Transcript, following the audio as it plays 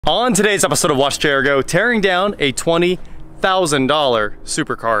On today's episode of Watch Chair Go, tearing down a $20,000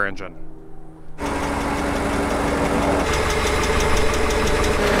 supercar engine.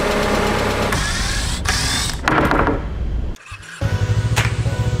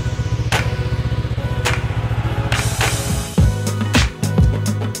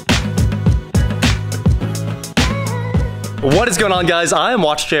 What is going on, guys? I am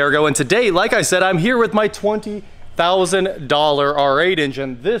Watch Chair Go, and today, like I said, I'm here with my $20,000 R8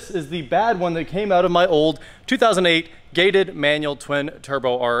 engine. This is the bad one that came out of my old 2008 gated manual twin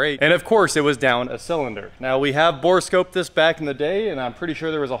turbo R8. And of course, it was down a cylinder. Now, we have bore scoped this back in the day, and I'm pretty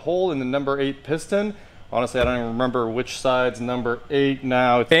sure there was a hole in the number 8 piston. Honestly, I don't even remember which side's number 8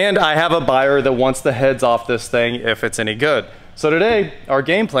 now. And I have a buyer that wants the heads off this thing if it's any good. So today, our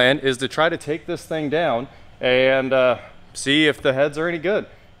game plan is to try to take this thing down and see if the heads are any good.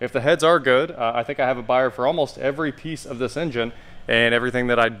 If the heads are good, I think I have a buyer for almost every piece of this engine, and everything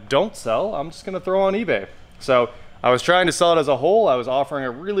that I don't sell, I'm just gonna throw on eBay. So I was trying to sell it as a whole. I was offering a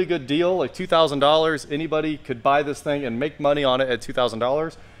really good deal, like $2,000. Anybody could buy this thing and make money on it at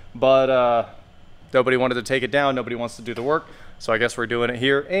 $2,000, but nobody wanted to take it down. Nobody wants to do the work. So I guess we're doing it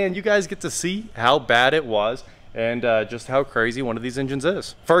here, and you guys get to see how bad it was and just how crazy one of these engines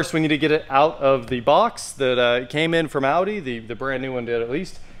is. First, we need to get it out of the box that came in from Audi, the brand new one did at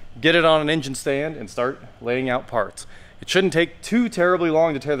least. Get it on an engine stand and start laying out parts. It shouldn't take too terribly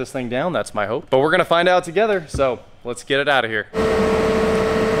long to tear this thing down, that's my hope. But we're gonna find out together, so let's get it out of here.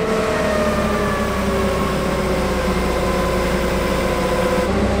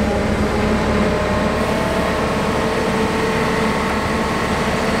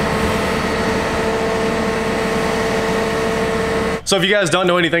 So if you guys don't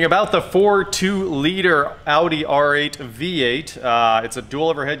know anything about the 4.2-liter Audi R8 V8, it's a dual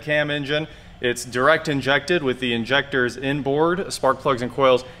overhead cam engine. It's direct injected with the injectors inboard, spark plugs and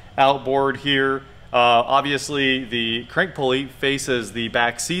coils outboard here. Obviously, the crank pulley faces the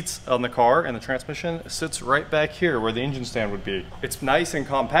back seats on the car, and the transmission sits right back here where the engine stand would be. It's nice and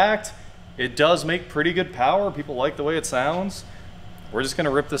compact. It does make pretty good power. People like the way it sounds. We're just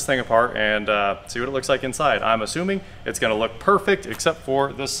gonna rip this thing apart and see what it looks like inside. I'm assuming it's gonna look perfect, except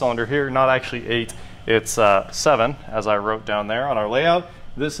for this cylinder here, not actually 8, it's 7, as I wrote down there on our layout.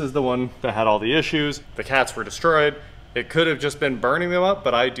 This is the one that had all the issues. The cats were destroyed. It could have just been burning them up,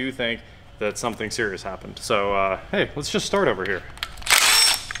 but I do think that something serious happened. So, hey, let's just start over here.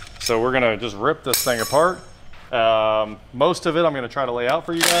 So we're gonna just rip this thing apart. Most of it I'm gonna try to lay out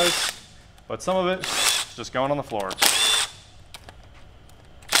for you guys, but some of it is just going on the floor.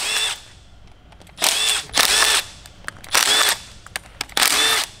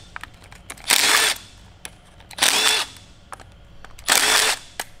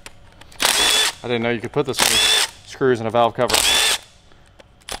 I didn't know you could put this many screws in a valve cover.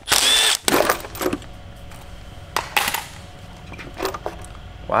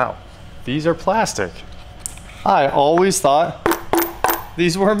 Wow, these are plastic. I always thought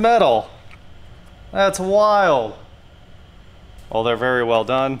these were metal. That's wild. Well, they're very well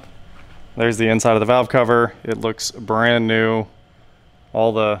done. There's the inside of the valve cover. It looks brand new.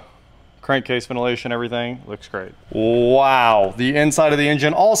 All the crankcase ventilation, everything looks great. Wow, the inside of the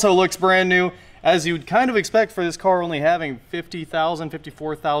engine also looks brand new, as you'd kind of expect for this car only having 50,000,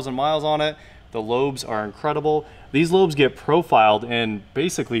 54,000 miles on it. The lobes are incredible. These lobes get profiled in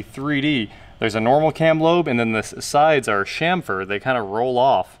basically 3D. There's a normal cam lobe, and then the sides are chamfered. They kind of roll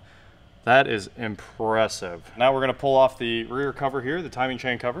off. That is impressive. Now we're gonna pull off the rear cover here, the timing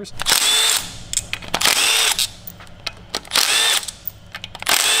chain covers.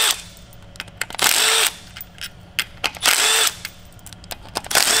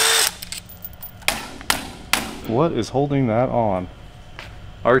 What is holding that on?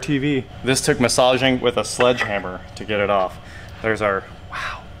 RTV. This took massaging with a sledgehammer to get it off. There's our,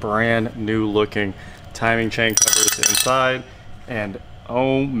 wow, brand new looking timing chain covers inside. And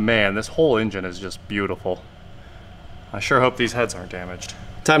oh man, this whole engine is just beautiful. I sure hope these heads aren't damaged.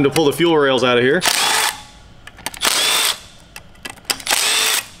 Time to pull the fuel rails out of here.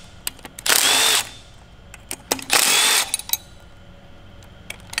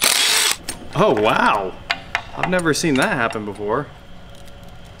 Oh wow. I've never seen that happen before.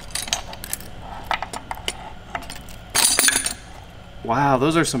 Wow,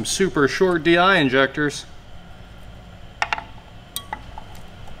 those are some super short DI injectors.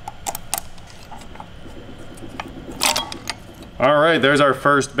 All right, there's our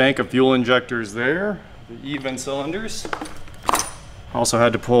first bank of fuel injectors there, the even cylinders. Also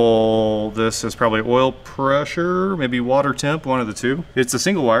had to pull, this is probably oil pressure, maybe water temp, one of the two. It's a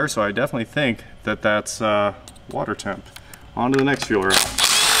single wire, so I definitely think that that's water temp. On to the next fuel rail.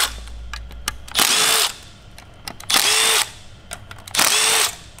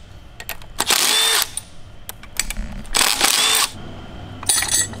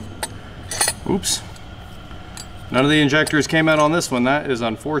 Oops. None of the injectors came out on this one. That is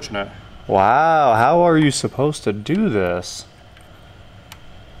unfortunate. Wow, how are you supposed to do this?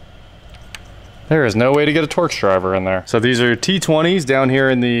 There is no way to get a Torx driver in there. So these are T20s down here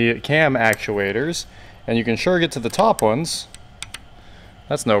in the cam actuators, and you can sure get to the top ones.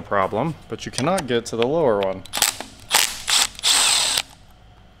 That's no problem, but you cannot get to the lower one.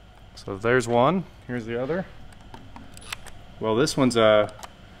 So there's one, here's the other. Well, this one's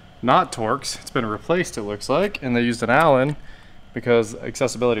not Torx, it's been replaced it looks like, and they used an Allen because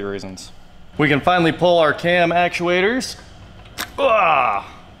accessibility reasons. We can finally pull our cam actuators.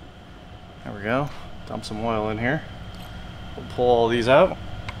 Ah! There we go, dump some oil in here. We'll pull all these out.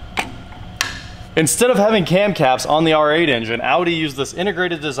 Instead of having cam caps on the R8 engine, Audi used this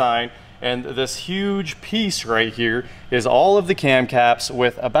integrated design, and this huge piece right here is all of the cam caps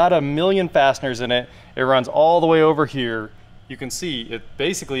with about 1 million fasteners in it. It runs all the way over here. You can see it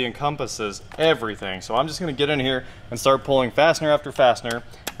basically encompasses everything. So I'm just gonna get in here and start pulling fastener after fastener,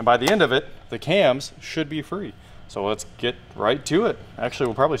 and by the end of it, the cams should be free. So let's get right to it. Actually,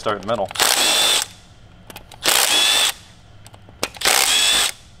 we'll probably start in the middle.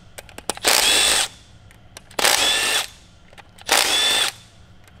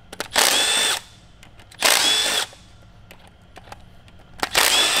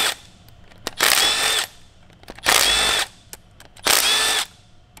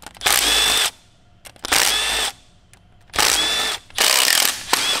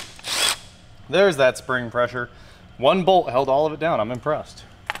 There's that spring pressure. One bolt held all of it down. I'm impressed.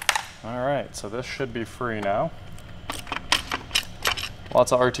 All right, so this should be free now.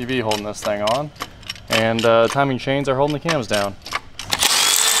 Lots of RTV holding this thing on, and timing chains are holding the cams down.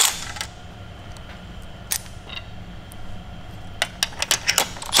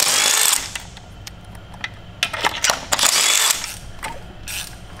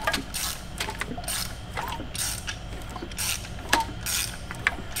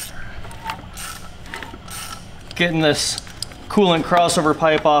 Getting this coolant crossover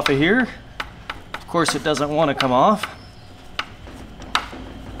pipe off of here. Of course, it doesn't want to come off.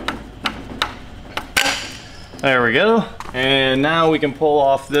 There we go. And now we can pull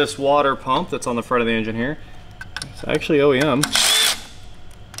off this water pump that's on the front of the engine here. It's actually OEM.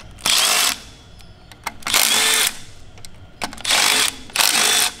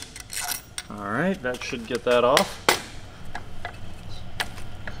 All right, that should get that off.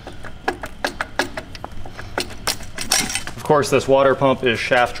 Of course, this water pump is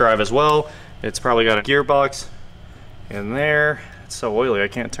shaft drive as well. It's probably got a gearbox in there. It's so oily, I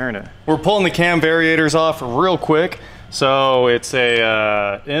can't turn it. We're pulling the cam variators off real quick. So it's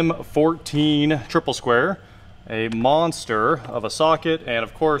a M14 triple square, a monster of a socket, and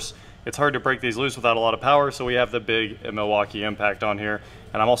of course, it's hard to break these loose without a lot of power, so we have the big Milwaukee impact on here.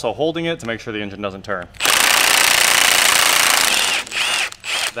 And I'm also holding it to make sure the engine doesn't turn.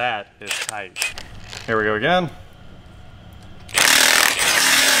 That is tight. Here we go again.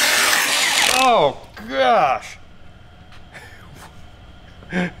 Oh gosh.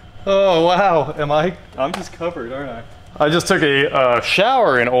 Oh wow, I'm just covered, aren't I? I just took a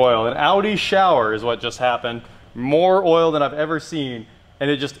shower in oil. An Audi shower is what just happened. More oil than I've ever seen, and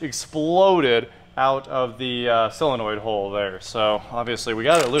it just exploded out of the solenoid hole there. So obviously we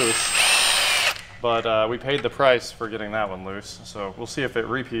got it loose, but we paid the price for getting that one loose. So we'll see if it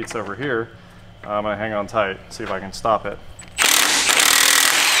repeats over here. I'm gonna hang on tight, see if I can stop it.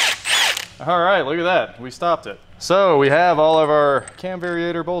 All right, look at that, we stopped it. So we have all of our cam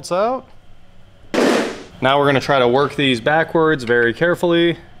variator bolts out. Now we're gonna try to work these backwards very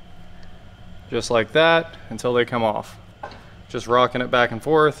carefully, just like that, until they come off. Just rocking it back and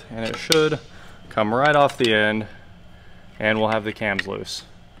forth, and it should come right off the end, and we'll have the cams loose.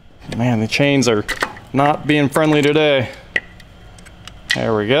 Man, the chains are not being friendly today.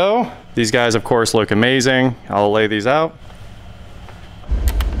 There we go. These guys, of course, look amazing. I'll lay these out.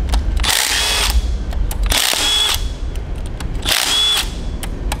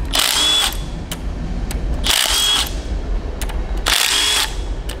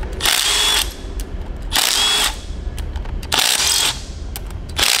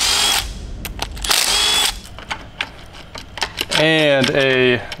 And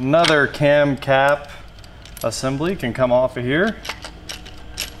another cam cap assembly can come off of here.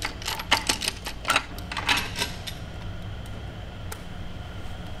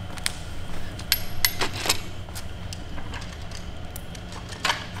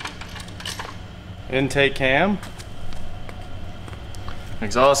 Intake cam,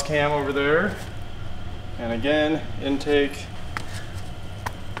 exhaust cam over there, and again intake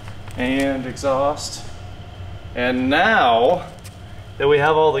and exhaust. And now that we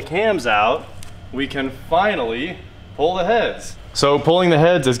have all the cams out, we can finally pull the heads. So pulling the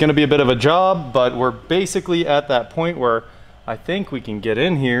heads is gonna be a bit of a job, but we're basically at that point where I think we can get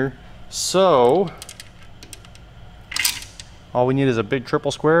in here. So all we need is a big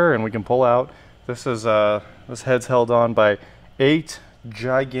triple square and we can pull out. This is this head's held on by 8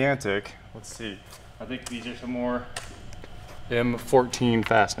 gigantic, let's see, I think these are some more M14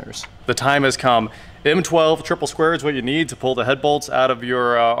 fasteners. The time has come. M12 triple square is what you need to pull the head bolts out of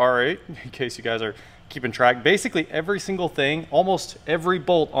your R8, in case you guys are keeping track. Basically every single thing, almost every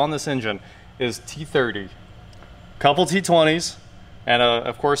bolt on this engine is T30. Couple T20s, and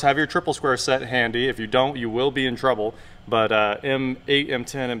of course have your triple square set handy. If you don't, you will be in trouble. But M8,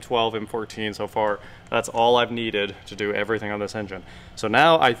 M10, M12, M14 so far, that's all I've needed to do everything on this engine. So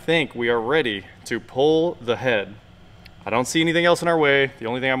now I think we are ready to pull the head. I don't see anything else in our way. The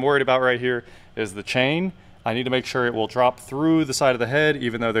only thing I'm worried about right here is the chain. I need to make sure it will drop through the side of the head,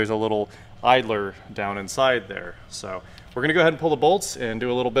 even though there's a little idler down inside there. So we're gonna go ahead and pull the bolts and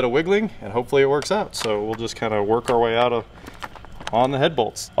do a little bit of wiggling, and hopefully it works out. So we'll just kind of work our way out on the head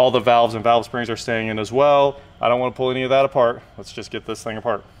bolts. All the valves and valve springs are staying in as well. I don't want to pull any of that apart. Let's just get this thing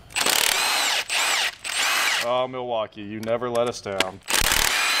apart. Oh, Milwaukee, you never let us down.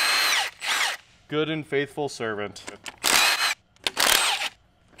 Good and faithful servant.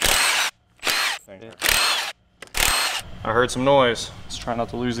 I heard some noise. Let's try not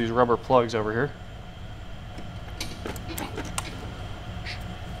to lose these rubber plugs over here.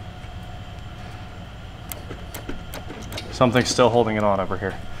 Something's still holding it on over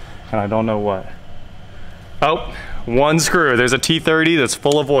here, and I don't know what. Oh, one screw. There's a T30 that's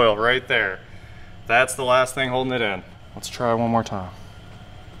full of oil right there. That's the last thing holding it in. Let's try one more time.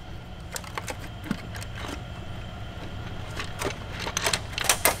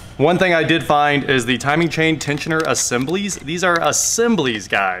 One thing I did find is the timing chain tensioner assemblies. These are assemblies,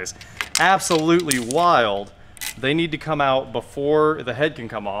 guys. Absolutely wild. They need to come out before the head can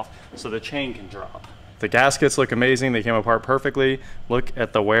come off so the chain can drop. The gaskets look amazing. They came apart perfectly. Look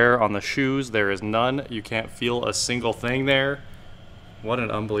at the wear on the shoes. There is none. You can't feel a single thing there. What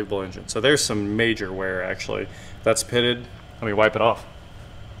an unbelievable engine. So there's some major wear actually. That's pitted. Let me wipe it off.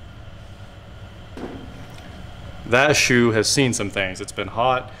 That shoe has seen some things. It's been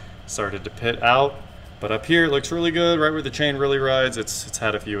hot, started to pit out, but up here it looks really good. Right where the chain really rides, it's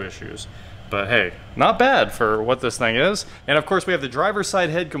had a few issues. But hey, not bad for what this thing is. And of course we have the driver's side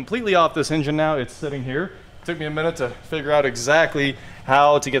head completely off this engine now. It's sitting here. It took me a minute to figure out exactly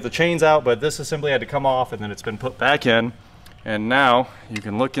how to get the chains out, but this assembly had to come off and then it's been put back in. And now you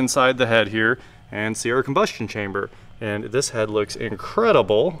can look inside the head here and see our combustion chamber. And this head looks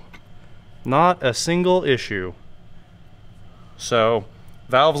incredible. Not a single issue. So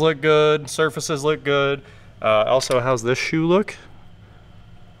valves look good, surfaces look good. Also, how's this shoe look?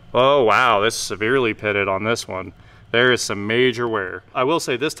 Oh wow, this is severely pitted on this one. There is some major wear. I will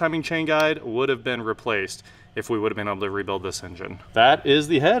say this timing chain guide would have been replaced if we would have been able to rebuild this engine. That is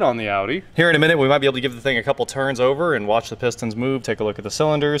the head on the Audi. Here in a minute, we might be able to give the thing a couple turns over and watch the pistons move, take a look at the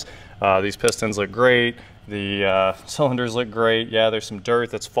cylinders. These pistons look great. The cylinders look great. Yeah, there's some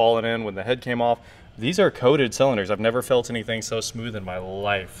dirt that's fallen in when the head came off. These are coated cylinders. I've never felt anything so smooth in my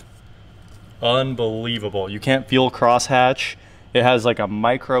life. Unbelievable. You can't feel crosshatch. It has like a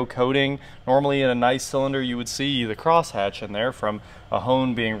micro coating. Normally in a nice cylinder, you would see the crosshatch in there from a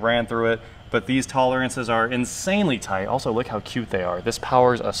hone being ran through it. But these tolerances are insanely tight. Also, look how cute they are. This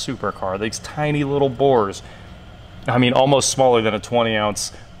powers a supercar. These tiny little bores. I mean, almost smaller than a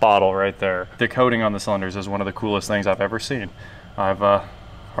 20-ounce bottle right there. The coating on the cylinders is one of the coolest things I've ever seen. I've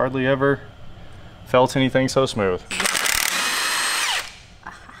hardly ever felt anything so smooth.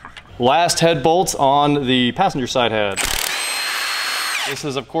 Last head bolts on the passenger side head. This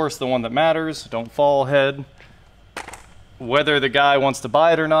is, of course, the one that matters. Don't fall head. Whether the guy wants to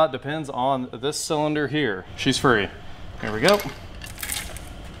buy it or not depends on this cylinder here. She's free. Here we go.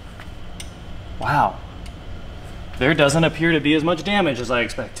 Wow. There doesn't appear to be as much damage as I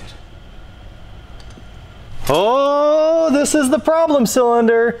expected. Oh, this is the problem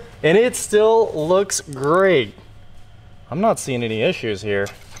cylinder, and it still looks great. I'm not seeing any issues here.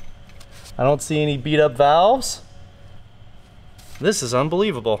 I don't see any beat up valves. This is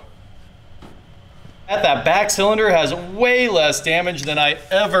unbelievable. That back cylinder has way less damage than I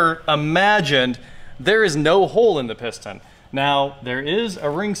ever imagined. There is no hole in the piston. Now, there is a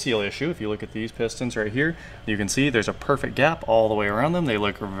ring seal issue. If you look at these pistons right here, you can see there's a perfect gap all the way around them. They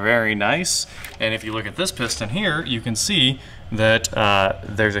look very nice. And if you look at this piston here, you can see that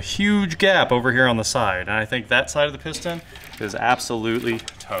there's a huge gap over here on the side. And I think that side of the piston is absolutely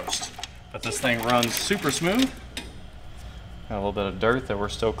toast. But this thing runs super smooth. Got a little bit of dirt that we're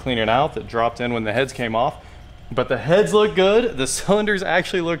still cleaning out that dropped in when the heads came off. But the heads look good. The cylinders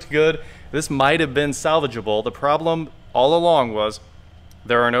actually looked good. This might have been salvageable. The problem all along was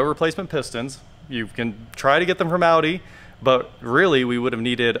there are no replacement pistons. You can try to get them from Audi, but really we would have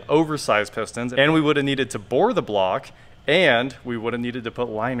needed oversized pistons, and we would have needed to bore the block, and we would have needed to put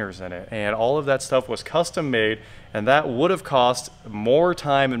liners in it. And all of that stuff was custom made, and that would have cost more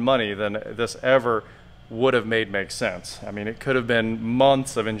time and money than this ever would have made make sense. I mean, it could have been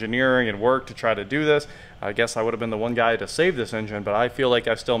months of engineering and work to try to do this. I guess I would have been the one guy to save this engine, but I feel like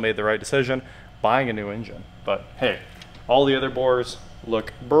I still made the right decision buying a new engine. But hey, all the other bores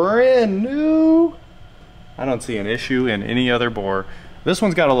look brand new. I don't see an issue in any other bore. This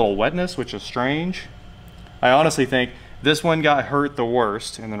one's got a little wetness, which is strange. I honestly think this one got hurt the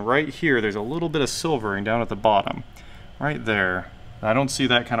worst, and then right here there's a little bit of silvering down at the bottom. Right there. I don't see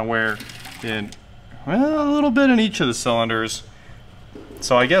that kind of wear in, well, a little bit in each of the cylinders.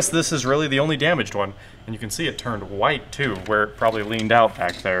 So I guess this is really the only damaged one. And you can see it turned white too, where it probably leaned out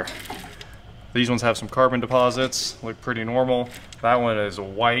back there. These ones have some carbon deposits, look pretty normal. That one is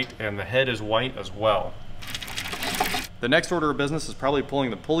white, and the head is white as well. The next order of business is probably pulling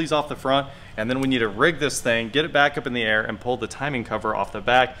the pulleys off the front, and then we need to rig this thing, get it back up in the air, and pull the timing cover off the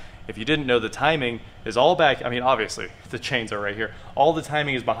back. If you didn't know, the timing is all back. I mean, obviously, the chains are right here. All the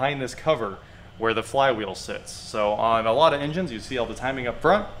timing is behind this cover where the flywheel sits. So on a lot of engines, you see all the timing up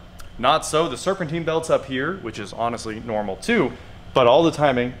front. Not so, the serpentine belt's up here, which is honestly normal too, but all the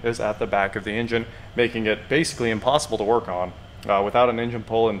timing is at the back of the engine, making it basically impossible to work on without an engine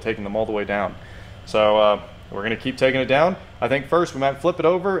pull and taking them all the way down. So we're gonna keep taking it down. I think first we might flip it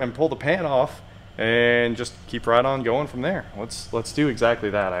over and pull the pan off and just keep right on going from there. Let's do exactly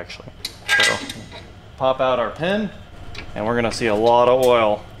that actually. So pop out our pin, and we're gonna see a lot of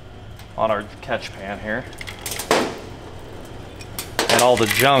oil on our catch pan here. And all the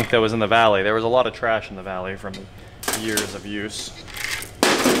junk that was in the valley. There was a lot of trash in the valley from years of use.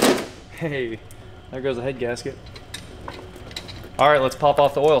 Hey, there goes the head gasket. All right, let's pop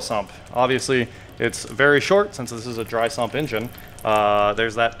off the oil sump. Obviously, it's very short since this is a dry sump engine.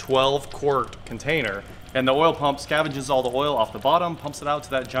 There's that 12-quart container, and the oil pump scavenges all the oil off the bottom, pumps it out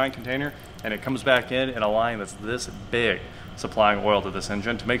to that giant container, and it comes back in a line that's this big, supplying oil to this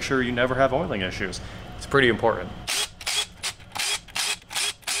engine to make sure you never have oiling issues. It's pretty important.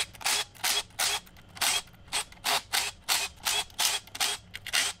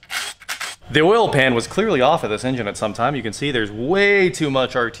 The oil pan was clearly off of this engine at some time. You can see there's way too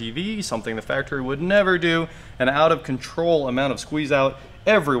much RTV, something the factory would never do, an out of control amount of squeeze out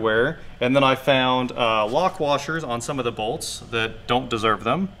everywhere. And then I found lock washers on some of the bolts that don't deserve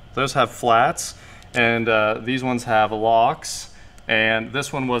them. Those have flats, and these ones have locks. And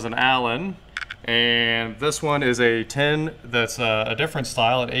this one was an Allen, and this one is a 10 that's a different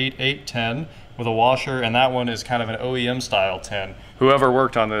style, an 8-8-10 with a washer, and that one is kind of an OEM style 10. Whoever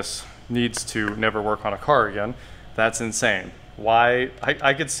worked on this needs to never work on a car again. That's insane. Why?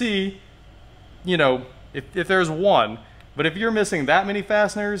 I could see, you know, if there's one, but if you're missing that many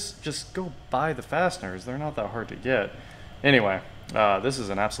fasteners, just go buy the fasteners. They're not that hard to get. Anyway, this is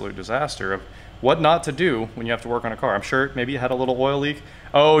an absolute disaster of what not to do when you have to work on a car. I'm sure maybe you had a little oil leak.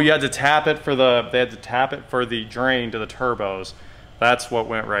 Oh, you had to tap it for they had to tap it for the drain to the turbos. That's what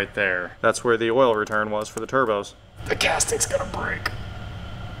went right there. That's where the oil return was for the turbos. The casting's gonna break.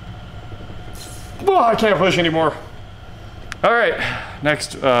 Oh, I can't push anymore. All right,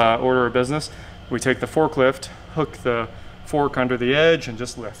 next order of business. We take the forklift, hook the fork under the edge, and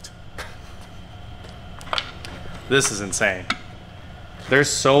just lift. This is insane. There's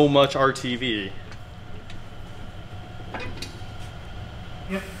so much RTV.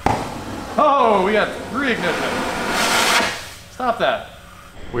 Yep. Oh, we got 3 ignitions. Stop that.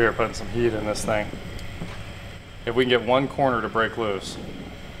 We are putting some heat in this thing. If we can get one corner to break loose,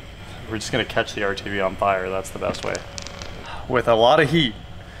 we're just gonna catch the RTV on fire. That's the best way. With a lot of heat,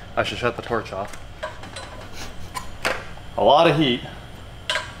 I should shut the torch off. A lot of heat.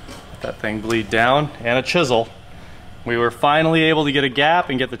 Let that thing bleed down, and a chisel. We were finally able to get a gap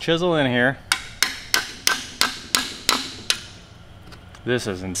and get the chisel in here. This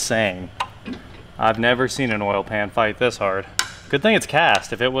is insane. I've never seen an oil pan fight this hard. Good thing it's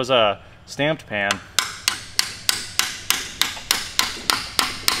cast. If it was a stamped pan,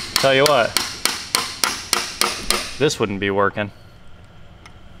 tell you what, this wouldn't be working.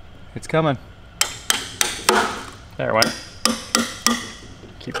 It's coming. There it went.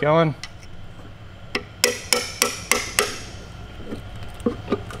 Keep going.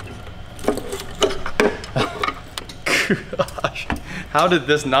 Gosh, how did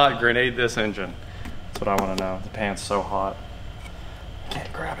this not grenade this engine? That's what I want to know. The pan's so hot.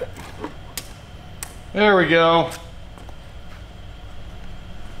 grab it. There we go.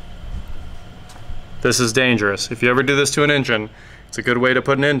 This is dangerous. If you ever do this to an engine, it's a good way to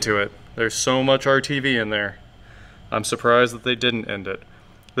put an end to it. There's so much RTV in there. I'm surprised that they didn't end it.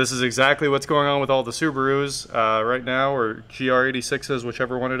 This is exactly what's going on with all the Subarus right now, or GR86s,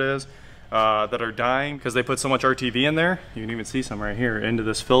 whichever one it is, that are dying because they put so much RTV in there. You can even see some right here into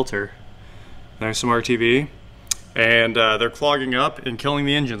this filter. There's some RTV. And they're clogging up and killing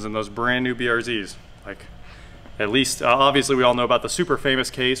the engines in those brand new BRZs. Like, at least, obviously we all know about the super famous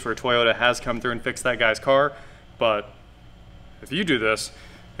case where Toyota has come through and fixed that guy's car, but if you do this,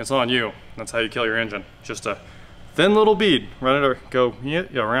 it's on you. That's how you kill your engine. Just a thin little bead, run it or go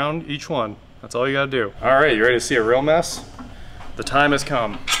around each one. That's all you gotta do. All right, you ready to see a real mess? The time has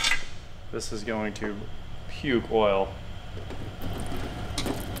come. This is going to puke oil.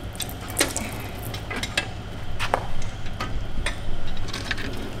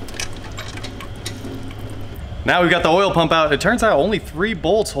 Now we've got the oil pump out. It turns out only 3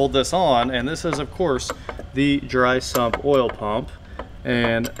 bolts hold this on, and this is of course the dry sump oil pump.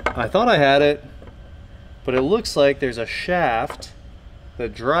 And I thought I had it, but it looks like there's a shaft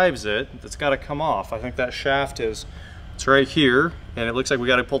that drives it that's got to come off. I think that shaft it's right here, and it looks like we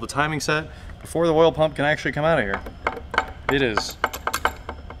got to pull the timing set before the oil pump can actually come out of here. It is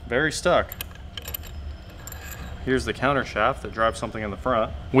very stuck. Here's the counter shaft that drives something in the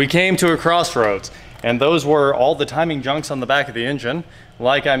front. We came to a crossroads, and those were all the timing junks on the back of the engine,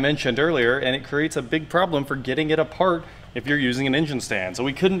 like I mentioned earlier, and it creates a big problem for getting it apart if you're using an engine stand. So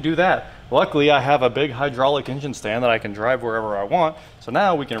we couldn't do that. Luckily, I have a big hydraulic engine stand that I can drive wherever I want. So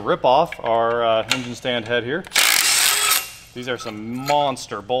now we can rip off our engine stand head here. These are some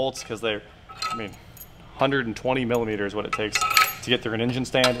monster bolts because they're, I mean, 120 millimeters what it takes to get through an engine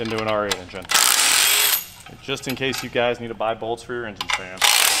stand into an R8 engine. Just in case you guys need to buy bolts for your engine stand.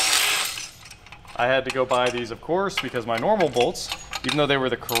 I had to go buy these, of course, because my normal bolts, even though they were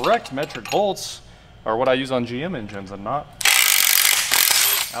the correct metric bolts, are what I use on GM engines and not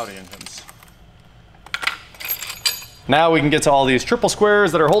Audi engines. Now we can get to all these triple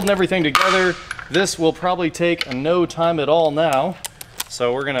squares that are holding everything together. This will probably take no time at all now.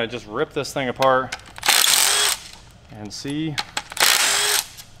 So we're gonna just rip this thing apart and see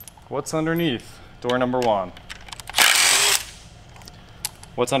what's underneath door number 1.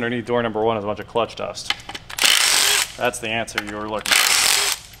 What's underneath door number 1 is a bunch of clutch dust. That's the answer you were looking for.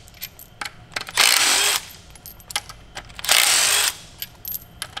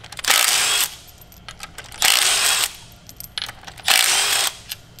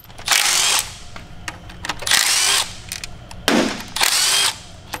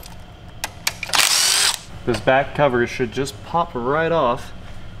 This back cover should just pop right off.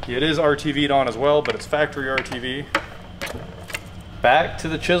 It is RTV'd on as well, but it's factory RTV. Back to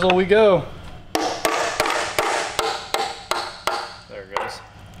the chisel we go. There it goes.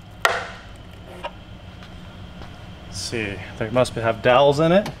 Let's see, they must have dowels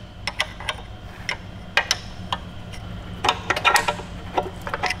in it.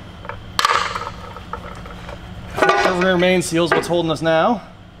 The rear main seal is what's holding us now.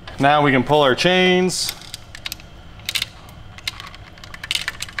 Now we can pull our chains.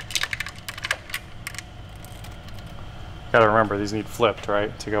 Gotta remember, these need flipped,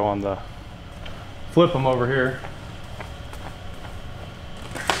 right? To go on the, flip them over here.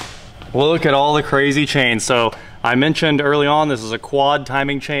 Look at all the crazy chains. So I mentioned early on, this is a quad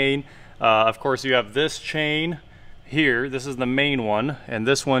timing chain. Of course, you have this chain here. This is the main one. And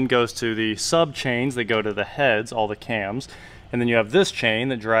this one goes to the sub chains that go to the heads, all the cams. And then you have this chain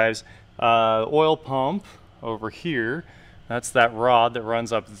that drives oil pump over here. That's that rod that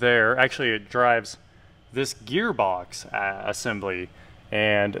runs up there. Actually, it drives this gearbox assembly,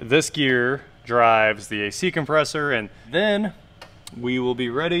 and this gear drives the AC compressor, and then we will be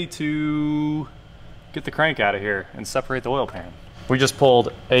ready to get the crank out of here and separate the oil pan. We just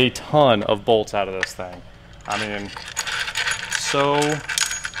pulled a ton of bolts out of this thing. I mean, so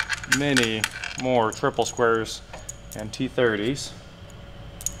many more triple squares and T30s.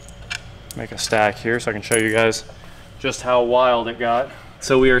 Make a stack here so I can show you guys just how wild it got.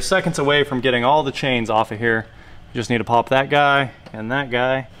 So we are seconds away from getting all the chains off of here. We just need to pop that guy and that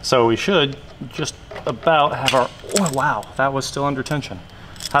guy. So we should just about have our, oh wow, that was still under tension.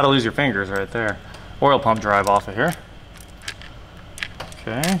 How to lose your fingers right there. Oil pump drive off of here.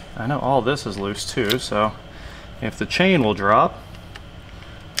 Okay, I know all this is loose too, so if the chain will drop,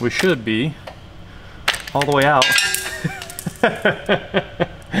 we should be all the way out.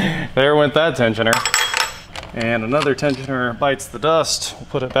 There went that tensioner. And another tensioner bites the dust. We'll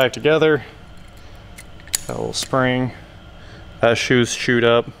put it back together. Got a little spring. That shoe's chewed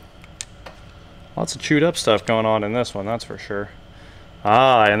up. Lots of chewed up stuff going on in this one, that's for sure.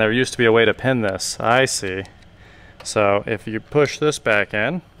 Ah, and there used to be a way to pin this. I see. So if you push this back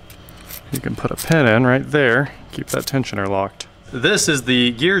in, you can put a pin in right there, keep that tensioner locked. This is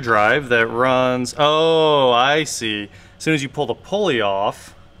the gear drive that runs, oh, I see. As soon as you pull the pulley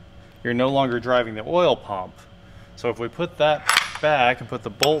off, you're no longer driving the oil pump. So if we put that back and put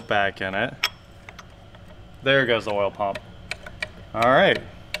the bolt back in it, there goes the oil pump. All right,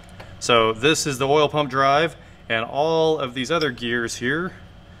 so this is the oil pump drive, and all of these other gears here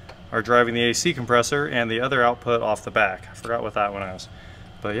are driving the AC compressor and the other output off the back. I forgot what that one is.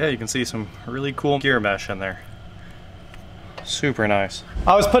 But yeah, you can see some really cool gear mesh in there. Super nice.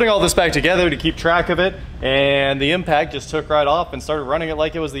 I was putting all this back together to keep track of it, and the impact just took right off and started running it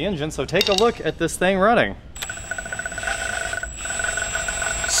like it was the engine. So take a look at this thing running.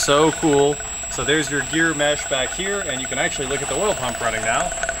 So cool. So there's your gear mesh back here, and you can actually look at the oil pump running now,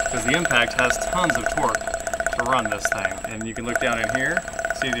 because the impact has tons of torque to run this thing. And you can look down in here,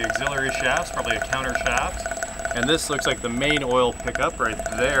 see the auxiliary shafts, probably a counter shaft. And this looks like the main oil pickup right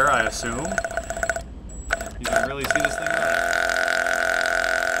there, I assume. You can really see this thing running.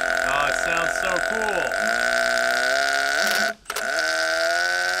 Oh, it sounds so cool.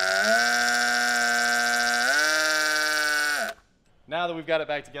 Now that we've got it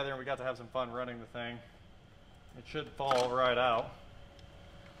back together and we got to have some fun running the thing, it should fall right out.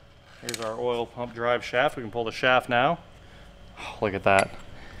 Here's our oil pump drive shaft. We can pull the shaft now. Oh, look at that.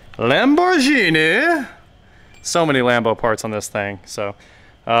 Lamborghini! So many Lambo parts on this thing. So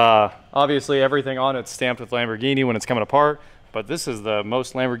obviously everything on it's stamped with Lamborghini when it's coming apart, but this is the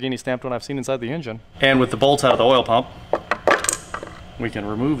most Lamborghini stamped one I've seen inside the engine. And with the bolts out of the oil pump, we can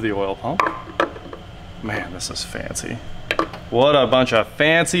remove the oil pump. Man, this is fancy. What a bunch of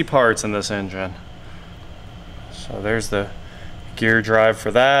fancy parts in this engine. So there's the gear drive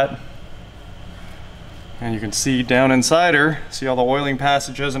for that. And you can see down inside her, see all the oiling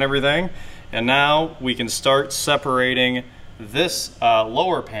passages and everything. And now we can start separating this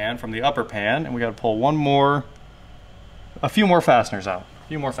lower pan from the upper pan, and we got to pull a few more fasteners out.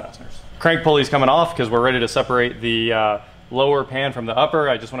 Crank pulley's coming off because we're ready to separate the lower pan from the upper.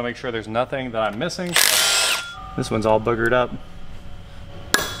 I just want to make sure there's nothing that I'm missing. This one's all boogered up.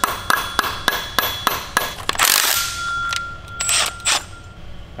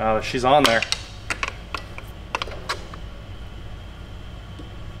 She's on there.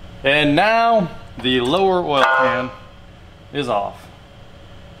 And now the lower oil pan is off.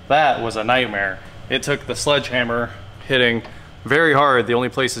 That was a nightmare. It took the sledgehammer hitting very hard the only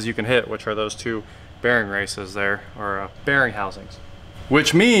places you can hit, which are those two bearing races there, or bearing housings.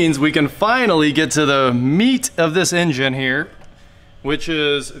 Which means we can finally get to the meat of this engine here, which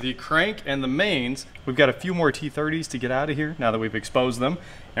is the crank and the mains. We've got a few more T30s to get out of here now that we've exposed them,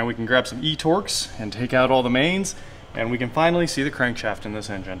 and we can grab some E-Torques and take out all the mains, and we can finally see the crankshaft in this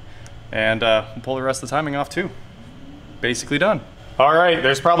engine. And pull the rest of the timing off too. Basically done. All right,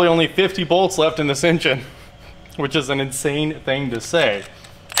 there's probably only 50 bolts left in this engine, which is an insane thing to say.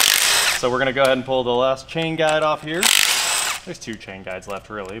 So we're gonna go ahead and pull the last chain guide off here. There's 2 chain guides left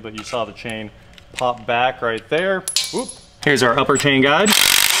really, but you saw the chain pop back right there. Whoop. Here's our upper chain guide.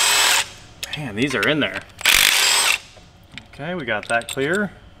 Man, these are in there. Okay, we got that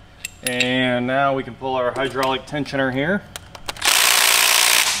clear. And now we can pull our hydraulic tensioner here.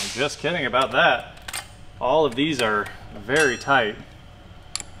 I'm just kidding about that. All of these are very tight.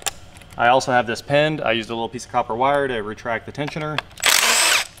 I also have this pinned. I used a little piece of copper wire to retract the tensioner.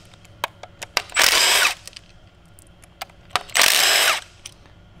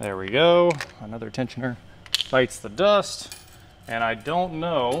 There we go. Another tensioner bites the dust. And I don't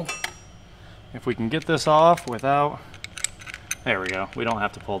know if we can get this off without... There we go. We don't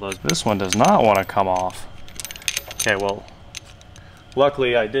have to pull those. This one does not want to come off. Okay, well,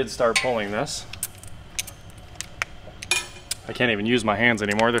 luckily I did start pulling this. I can't even use my hands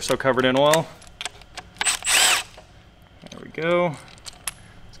anymore. They're so covered in oil. There we go.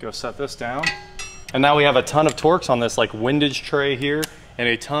 Let's go set this down. And now we have a ton of Torques on this like windage tray here, and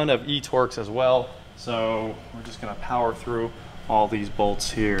a ton of E-Torques as well. So we're just gonna power through all these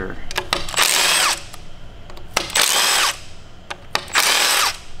bolts here.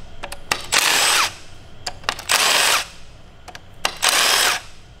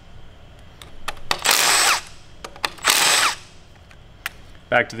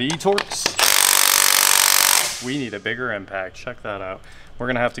 Back to the E-Torques. We need a bigger impact. Check that out. We're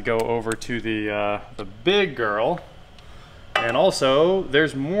gonna have to go over to the big girl. And also,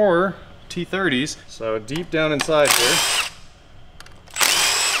 there's more T30s. So deep down inside here,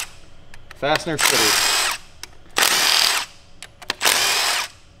 Fastener City.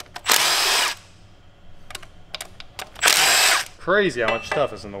 crazy how much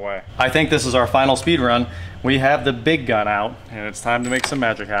stuff is in the way. I think this is our final speed run. We have the big gun out, and it's time to make some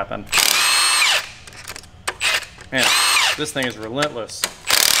magic happen. Man, this thing is relentless.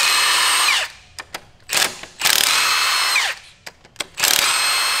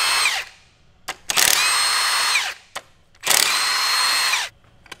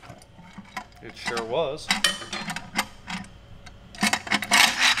 It sure was.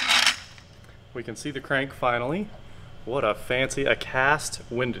 We can see the crank finally. What a fancy, a cast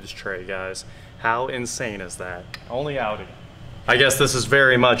windage tray, guys. How insane is that? Only Audi. I guess this is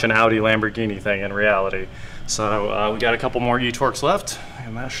very much an Audi Lamborghini thing in reality. So we got a couple more E-Torques left,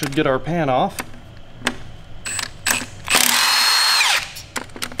 and that should get our pan off.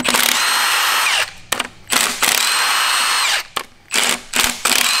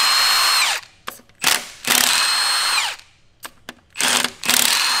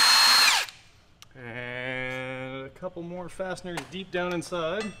 And a couple more fasteners deep down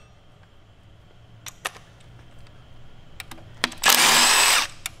inside.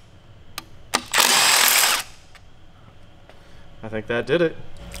 I think that did it.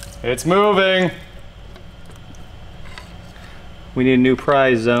 It's moving. We need a new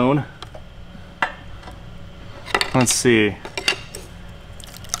prize zone. Let's see.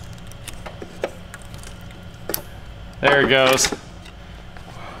 There it goes.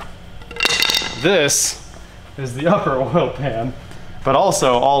 This is the upper oil pan, but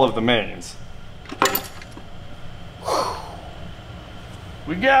also all of the mains.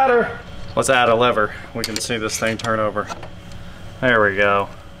 We got her. Let's add a lever. We can see this thing turn over. There we go.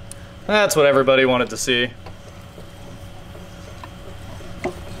 That's what everybody wanted to see.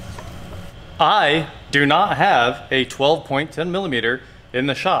 I do not have a 12.10 millimeter in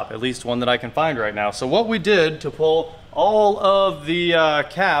the shop, at least one that I can find right now. So what we did to pull all of the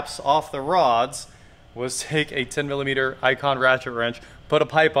caps off the rods was take a 10 millimeter Icon ratchet wrench, put a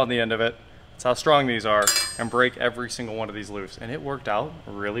pipe on the end of it, that's how strong these are, and break every single one of these loose. And it worked out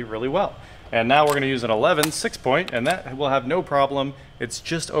really, really well. And now we're gonna use an 11 6-point, and that will have no problem. It's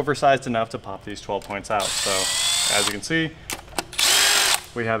just oversized enough to pop these 12 points out. So as you can see,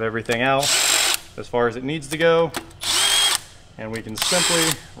 we have everything out as far as it needs to go, and we can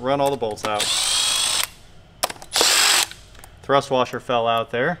simply run all the bolts out. Thrust washer fell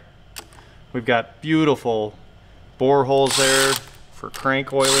out there. We've got beautiful bore holes there for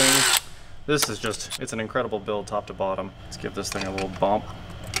crank oiling. This is just, it's an incredible build top to bottom. Let's give this thing a little bump.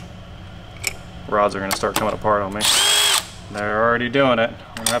 Rods are gonna start coming apart on me. They're already doing it.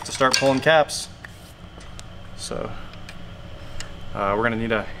 I'm gonna have to start pulling caps. So we're gonna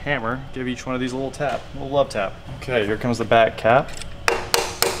need a hammer. Give each one of these a little tap, a little love tap. Okay, here comes the back cap.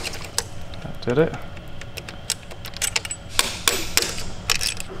 That did it.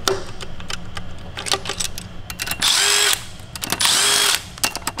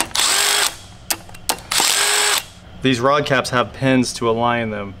 These rod caps have pins to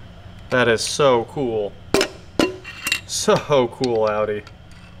align them. That is so cool. So cool, Audi.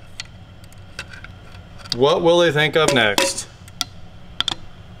 What will they think of next?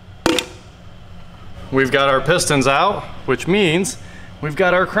 We've got our pistons out, which means we've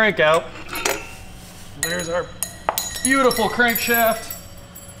got our crank out. There's our beautiful crankshaft.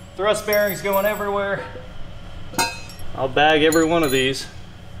 Thrust bearings going everywhere. I'll bag every one of these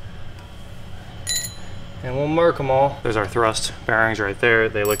and we'll mark them all. There's our thrust bearings right there.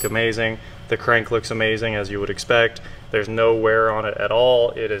 They look amazing. The crank looks amazing, as you would expect. There's no wear on it at all.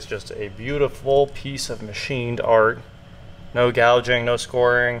 It is just a beautiful piece of machined art. No gouging, no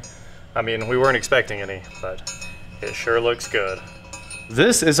scoring. I mean, we weren't expecting any, but it sure looks good.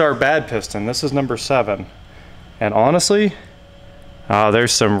 This is our bad piston. This is number 7. And honestly,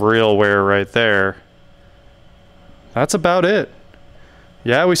 there's some real wear right there. That's about it.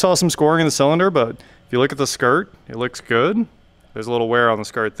 Yeah, we saw some scoring in the cylinder, but if you look at the skirt, it looks good. There's a little wear on the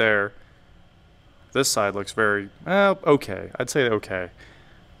skirt there. This side looks very, okay. I'd say okay.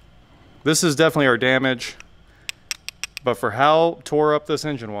 This is definitely our damage, but for how tore up this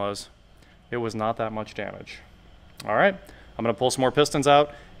engine was, it was not that much damage. All right, I'm gonna pull some more pistons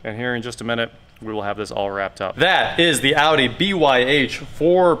out, and here in just a minute, we will have this all wrapped up. That is the Audi BYH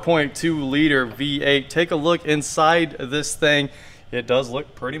 4.2 liter V8. Take a look inside this thing. It does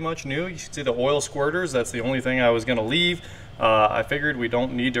look pretty much new. You can see the oil squirters. That's the only thing I was gonna leave. I figured we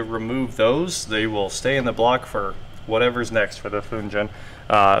don't need to remove those. They will stay in the block for whatever's next for the engine.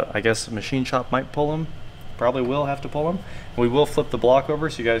 I guess a machine shop might pull them. Probably will have to pull them. We will flip the block over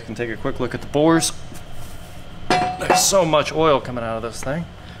so you guys can take a quick look at the bores. There's so much oil coming out of this thing.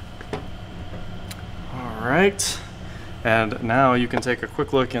 All right, and now you can take a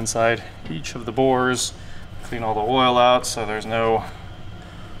quick look inside each of the bores. Clean all the oil out so there's no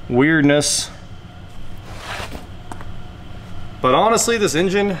weirdness. But honestly, this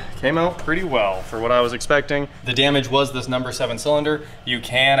engine came out pretty well for what I was expecting. The damage was this number 7 cylinder. You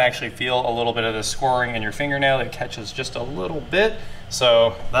can actually feel a little bit of the scoring in your fingernail. It catches just a little bit.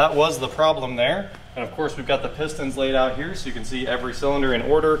 So that was the problem there. And of course, we've got the pistons laid out here so you can see every cylinder in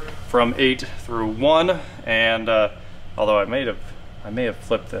order from 8 through 1. And although I may have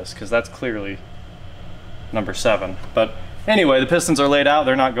flipped this because that's clearly number 7. But anyway, the pistons are laid out.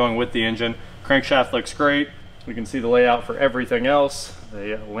 They're not going with the engine. Crankshaft looks great. We can see the layout for everything else.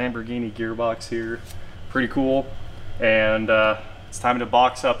 The Lamborghini gearbox here, pretty cool. And it's time to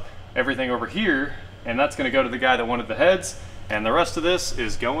box up everything over here, and that's gonna go to the guy that wanted the heads, and the rest of this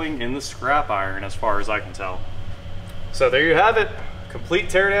is going in the scrap iron as far as I can tell. So there you have it, complete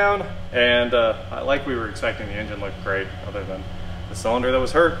teardown, and like we were expecting, the engine looked great other than the cylinder that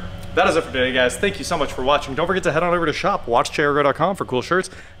was hurt. That is it for today, guys. Thank you so much for watching. Don't forget to head on over to shop.watchjaergo.com for cool shirts,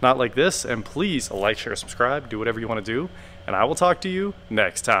 not like this. And please like, share, subscribe, do whatever you want to do. And I will talk to you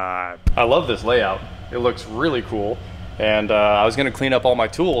next time. I love this layout. It looks really cool. And I was going to clean up all my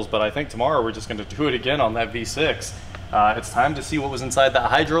tools, but I think tomorrow we're just going to do it again on that V6. It's time to see what was inside that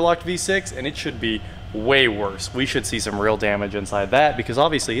hydro-locked V6, and it should be way worse. We should see some real damage inside that because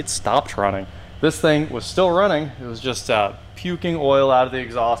obviously it stopped running. This thing was still running. It was just puking oil out of the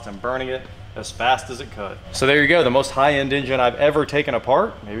exhaust and burning it as fast as it could. So there you go, the most high-end engine I've ever taken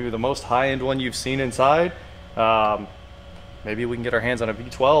apart. Maybe the most high-end one you've seen inside. Maybe we can get our hands on a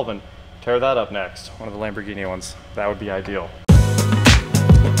V12 and tear that up next. One of the Lamborghini ones. That would be ideal.